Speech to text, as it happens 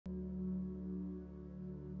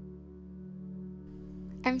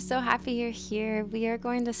I'm so happy you're here. We are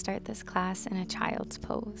going to start this class in a child's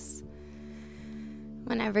pose.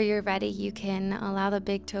 Whenever you're ready, you can allow the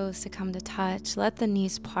big toes to come to touch, let the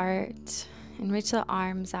knees part, and reach the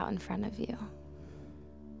arms out in front of you.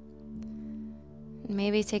 And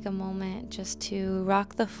maybe take a moment just to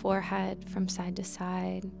rock the forehead from side to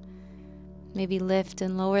side. Maybe lift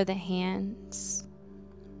and lower the hands.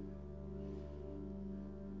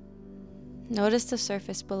 Notice the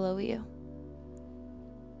surface below you.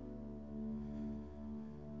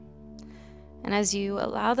 And as you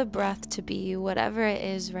allow the breath to be whatever it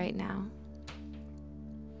is right now,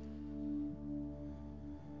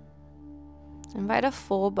 invite a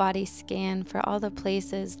full body scan for all the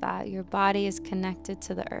places that your body is connected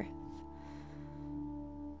to the earth.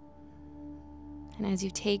 And as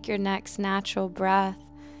you take your next natural breath,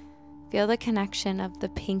 feel the connection of the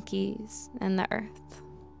pinkies and the earth.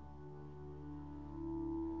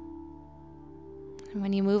 And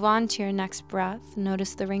when you move on to your next breath,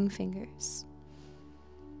 notice the ring fingers,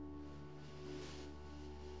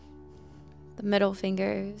 the middle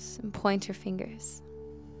fingers and pointer fingers,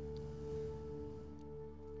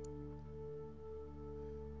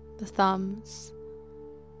 the thumbs,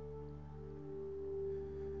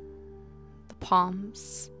 the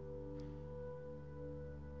palms.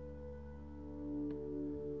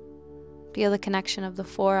 Feel the connection of the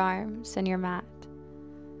forearms and your mat.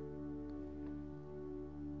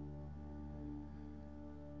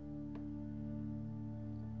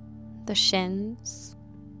 The shins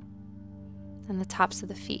and the tops of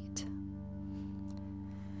the feet.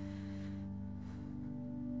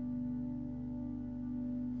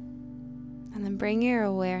 And then bring your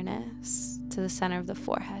awareness to the center of the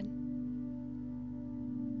forehead.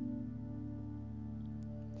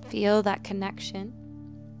 Feel that connection.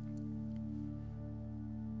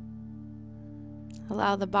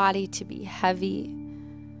 Allow the body to be heavy,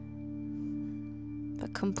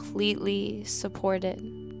 but completely supported.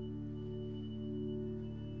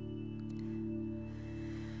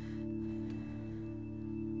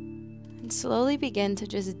 And slowly begin to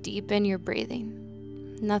just deepen your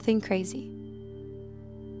breathing. Nothing crazy.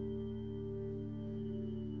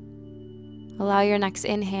 Allow your next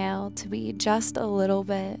inhale to be just a little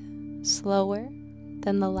bit slower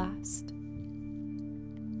than the last.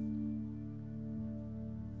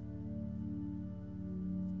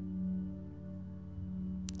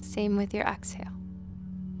 Same with your exhale.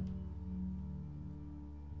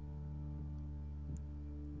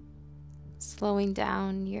 Slowing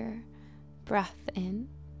down your breath in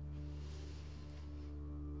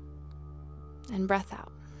and breath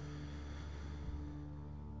out.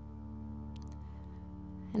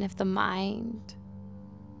 And if the mind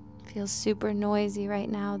feels super noisy right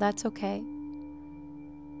now, that's okay.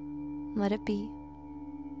 Let it be.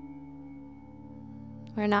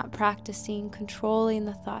 We're not practicing controlling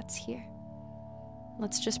the thoughts here.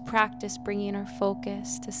 Let's just practice bringing our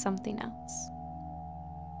focus to something else.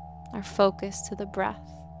 Our focus to the breath.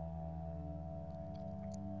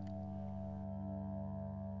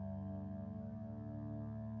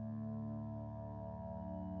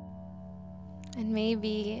 And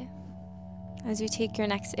maybe as you take your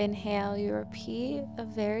next inhale, you repeat a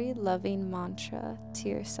very loving mantra to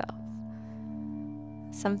yourself.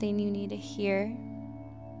 Something you need to hear.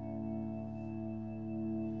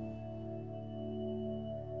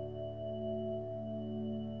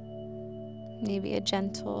 Maybe a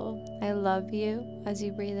gentle, I love you as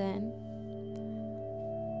you breathe in.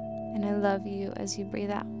 And I love you as you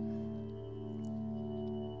breathe out.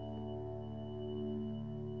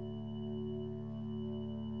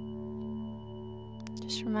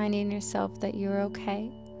 Just reminding yourself that you're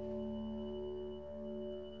okay.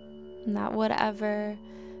 And that whatever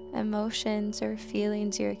emotions or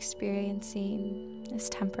feelings you're experiencing is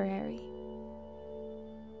temporary.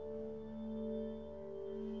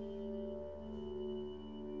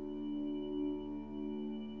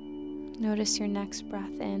 Notice your next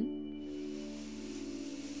breath in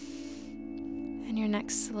and your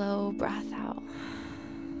next slow breath out.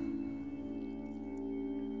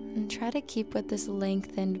 And try to keep with this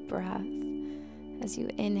lengthened breath as you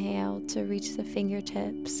inhale to reach the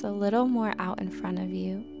fingertips a little more out in front of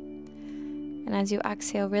you. And as you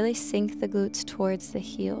exhale, really sink the glutes towards the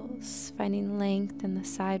heels, finding length in the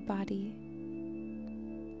side body.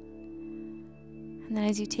 And then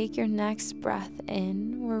as you take your next breath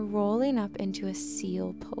in, we're rolling up into a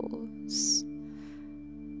seal pose.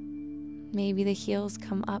 Maybe the heels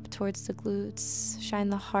come up towards the glutes, shine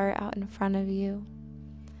the heart out in front of you.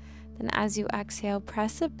 Then as you exhale,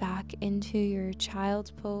 press it back into your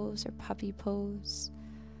child's pose or puppy pose.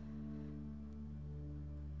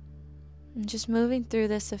 And just moving through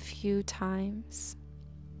this a few times.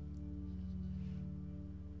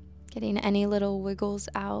 Getting any little wiggles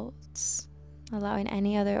out, allowing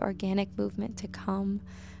any other organic movement to come.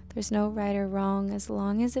 There's no right or wrong as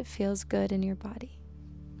long as it feels good in your body.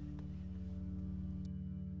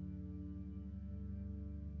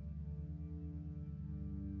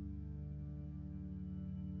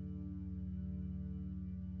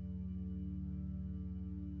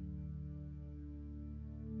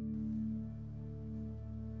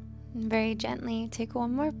 And very gently take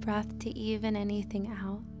one more breath to even anything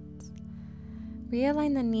out.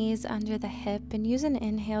 Realign the knees under the hip and use an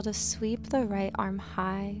inhale to sweep the right arm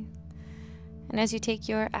high. And as you take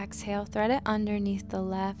your exhale, thread it underneath the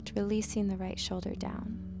left, releasing the right shoulder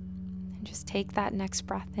down. And just take that next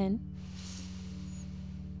breath in.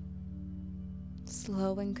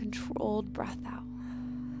 Slow and controlled breath out.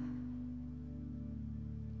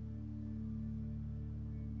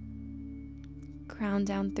 Ground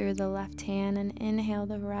down through the left hand and inhale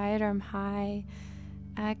the right arm high.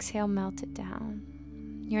 Exhale, melt it down.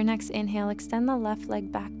 Your next inhale, extend the left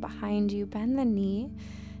leg back behind you, bend the knee,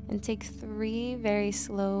 and take 3 very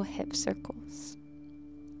slow hip circles.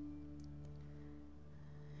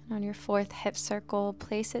 And on your 4th hip circle,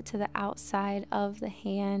 place it to the outside of the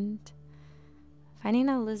hand, finding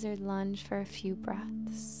a lizard lunge for a few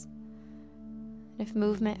breaths. If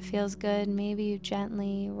movement feels good, maybe you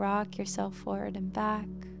gently rock yourself forward and back,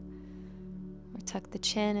 or tuck the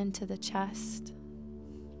chin into the chest.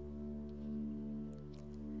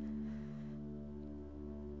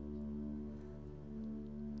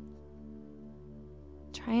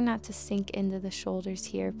 Try not to sink into the shoulders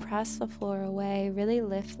here. Press the floor away. Really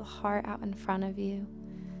lift the heart out in front of you,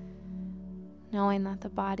 knowing that the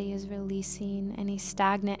body is releasing any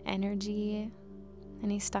stagnant energy,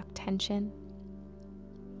 any stuck tension.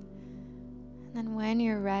 And then when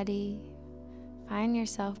you're ready, find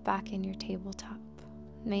yourself back in your tabletop,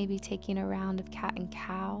 maybe taking a round of cat and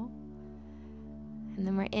cow. And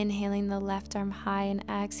then we're inhaling the left arm high and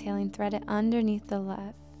exhaling, thread it underneath the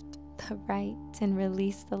left, the right, and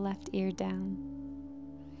release the left ear down.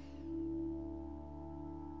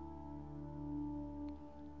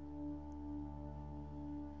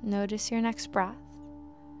 Notice your next breath.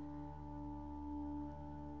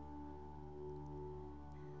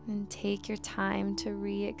 And take your time to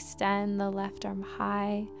re-extend the left arm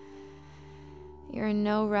high. You're in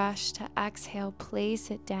no rush to exhale. Place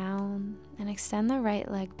it down and extend the right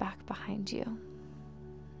leg back behind you.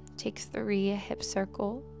 Take 3 hip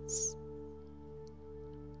circles.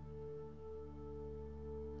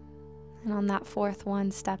 And on that 4th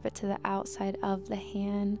one, step it to the outside of the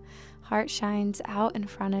hand. Heart shines out in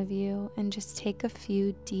front of you, and just take a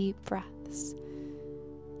few deep breaths.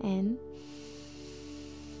 In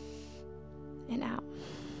and out.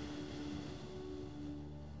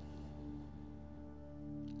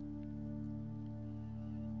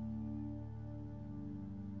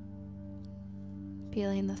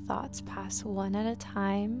 Feeling the thoughts pass one at a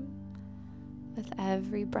time with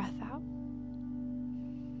every breath out.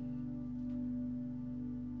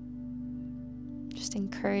 Just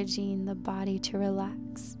encouraging the body to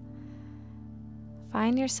relax.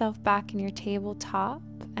 Find yourself back in your tabletop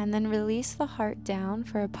and then release the heart down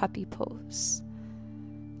for a puppy pose.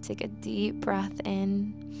 Take a deep breath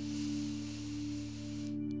in.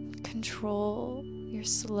 Control your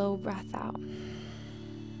slow breath out.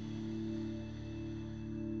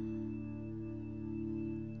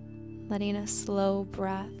 Letting a slow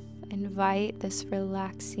breath invite this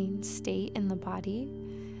relaxing state in the body.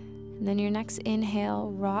 And then your next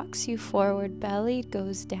inhale rocks you forward, belly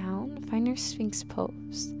goes down. Find your Sphinx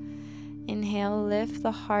pose. Inhale, lift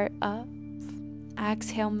the heart up.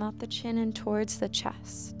 Exhale, melt the chin in towards the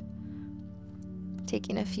chest.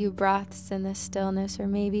 Taking a few breaths in this stillness, or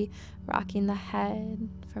maybe rocking the head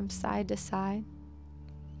from side to side.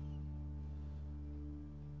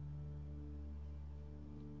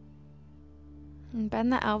 And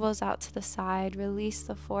bend the elbows out to the side. Release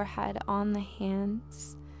the forehead on the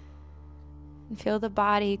hands. And feel the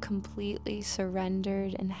body completely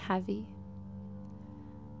surrendered and heavy,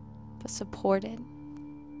 but supported.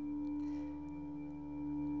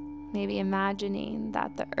 Maybe imagining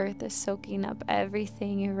that the earth is soaking up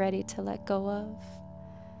everything you're ready to let go of.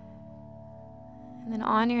 And then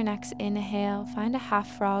on your next inhale, find a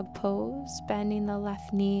half frog pose, bending the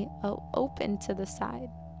left knee open to the side.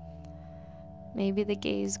 Maybe the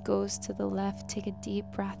gaze goes to the left. Take a deep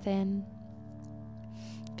breath in.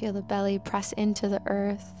 Feel the belly press into the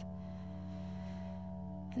earth.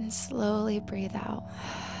 And slowly breathe out.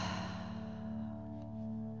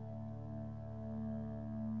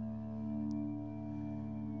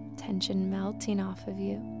 tension melting off of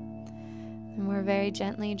you. And we're very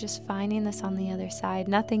gently just finding this on the other side.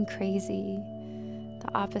 Nothing crazy.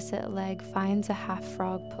 The opposite leg finds a half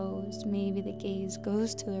frog pose. Maybe the gaze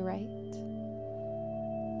goes to the right.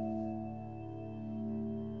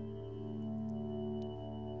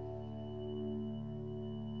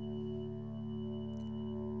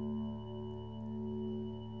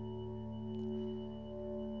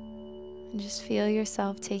 And just feel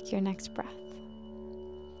yourself take your next breath.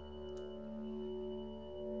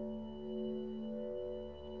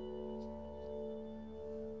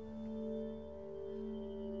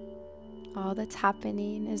 All that's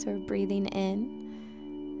happening is we're breathing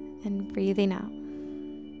in and breathing out.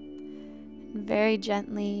 And very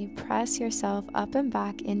gently press yourself up and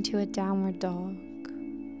back into a downward dog.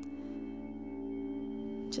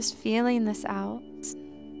 Just feeling this out.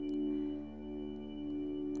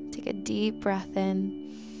 Take a deep breath in.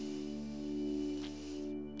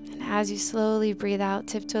 And as you slowly breathe out,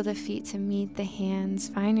 tiptoe the feet to meet the hands.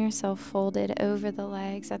 Find yourself folded over the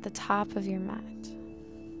legs at the top of your mat.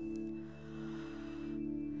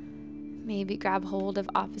 Maybe grab hold of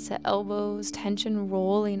opposite elbows, tension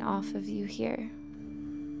rolling off of you here.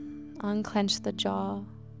 Unclench the jaw,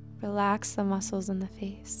 relax the muscles in the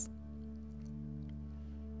face.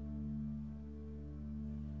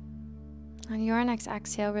 On your next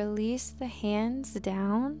exhale, release the hands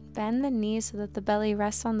down, bend the knees so that the belly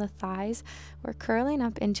rests on the thighs. We're curling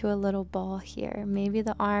up into a little ball here. Maybe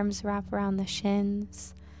the arms wrap around the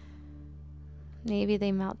shins. Maybe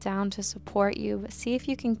they melt down to support you, but see if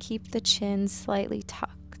you can keep the chin slightly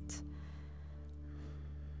tucked.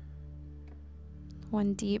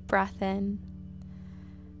 One deep breath in.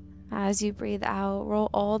 As you breathe out, roll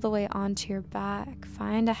all the way onto your back.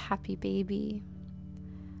 Find a happy baby.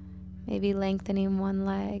 Maybe lengthening one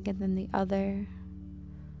leg and then the other.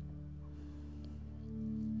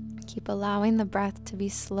 Keep allowing the breath to be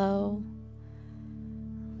slow.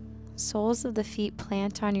 Soles of the feet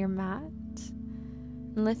plant on your mat.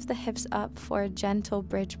 And lift the hips up for a gentle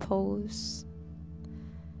bridge pose.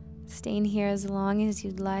 Staying here as long as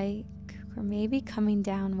you'd like, or maybe coming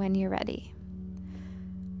down when you're ready.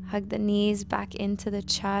 Hug the knees back into the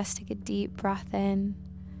chest. Take a deep breath in.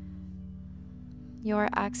 Your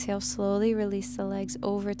exhale, slowly release the legs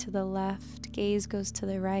over to the left. Gaze goes to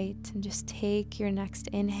the right. And just take your next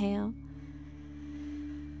inhale.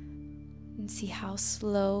 And see how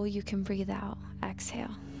slow you can breathe out.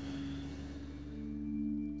 Exhale.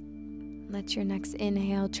 Let your next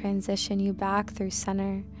inhale transition you back through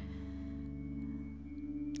center.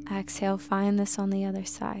 Exhale, find this on the other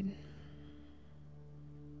side.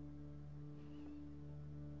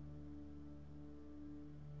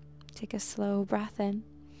 Take a slow breath in.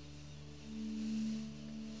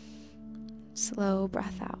 Slow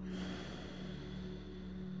breath out.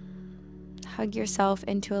 Hug yourself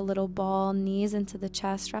into a little ball, knees into the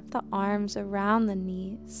chest. Wrap the arms around the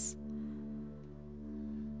knees.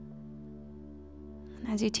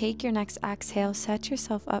 As you take your next exhale, set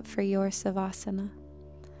yourself up for your Savasana.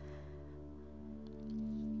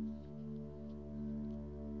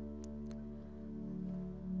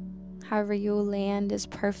 However you'll land is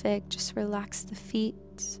perfect. Just relax the feet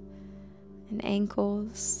and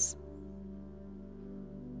ankles,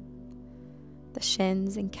 the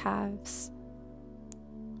shins and calves.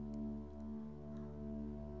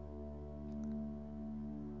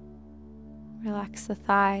 Relax the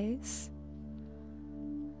thighs,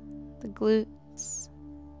 the glutes,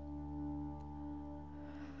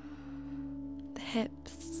 the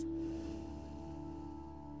hips.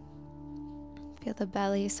 Feel the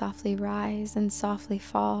belly softly rise and softly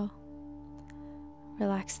fall.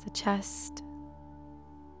 Relax the chest.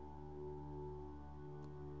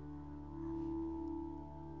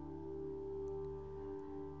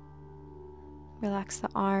 Relax the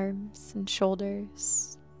arms and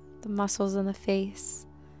shoulders, the muscles in the face.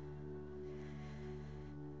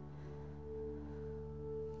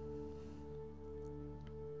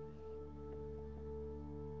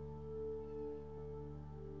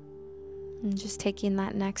 And just taking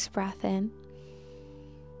that next breath in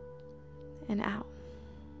and out.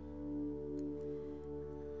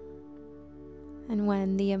 And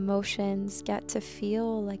when the emotions get to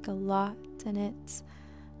feel like a lot and it's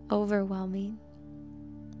overwhelming,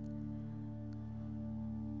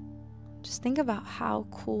 just think about how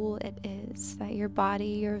cool it is that your body,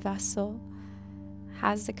 your vessel,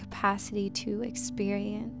 has the capacity to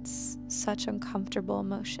experience such uncomfortable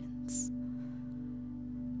emotions.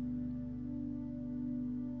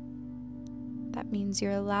 That means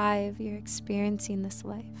you're alive, you're experiencing this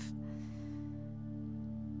life.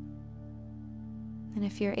 And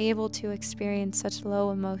if you're able to experience such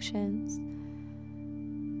low emotions,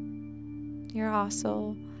 you're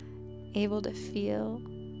also able to feel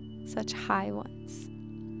such high ones.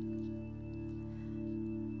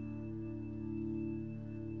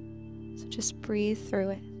 So just breathe through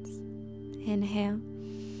it. Inhale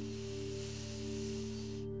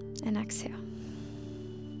and exhale.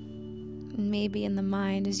 And maybe in the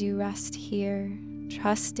mind, as you rest here,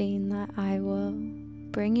 trusting that I will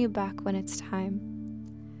bring you back when it's time,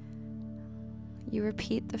 you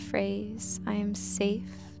repeat the phrase, I am safe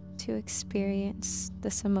to experience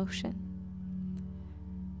this emotion.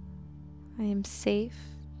 I am safe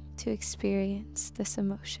to experience this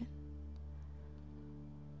emotion.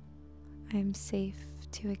 I am safe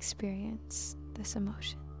to experience this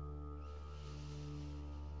emotion.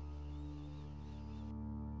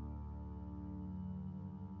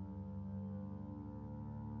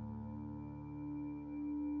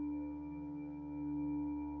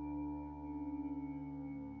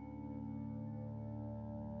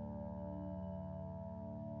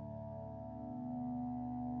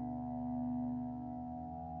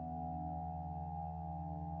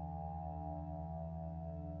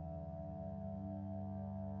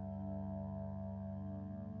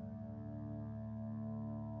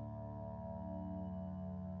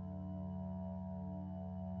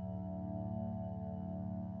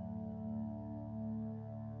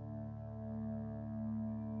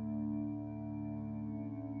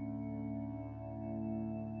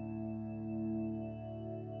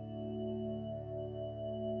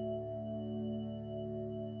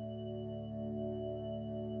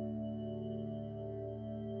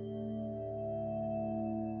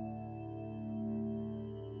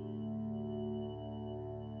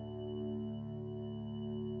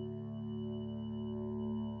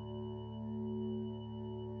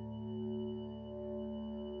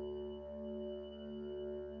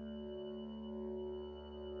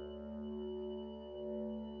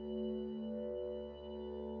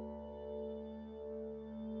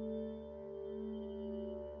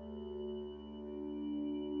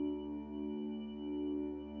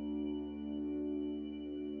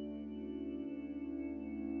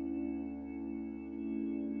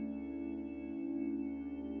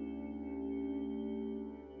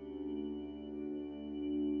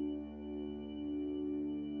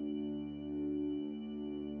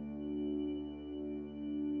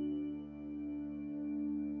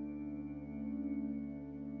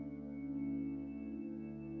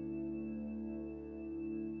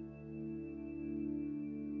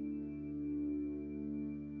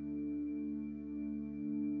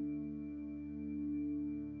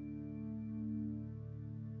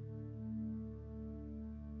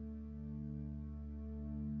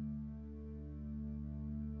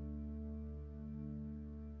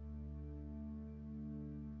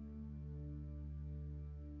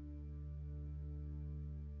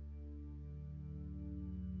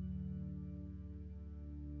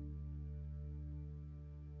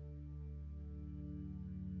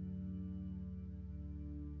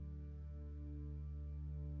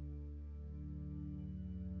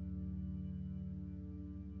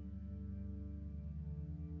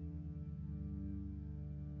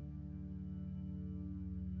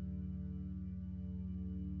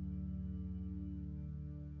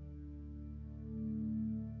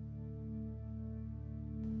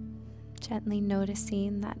 Gently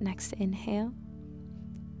noticing that next inhale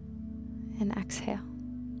and exhale.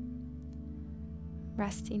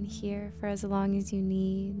 Resting here for as long as you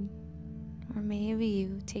need, or maybe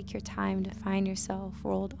you take your time to find yourself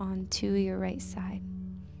rolled onto your right side.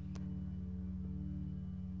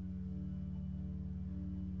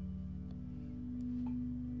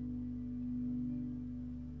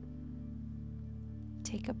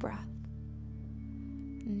 Take a breath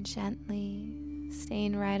and gently,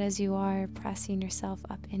 staying right as you are, pressing yourself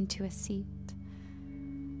up into a seat.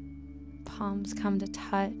 Palms come to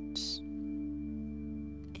touch.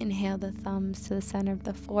 Inhale the thumbs to the center of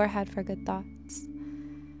the forehead for good thoughts.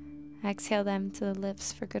 Exhale them to the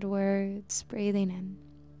lips for good words. Breathing in.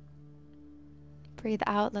 Breathe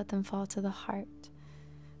out, let them fall to the heart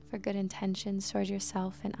for good intentions towards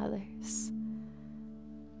yourself and others.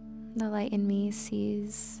 The light in me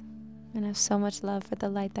sees and have so much love for the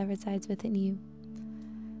light that resides within you.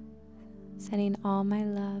 Sending all my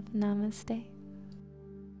love. Namaste.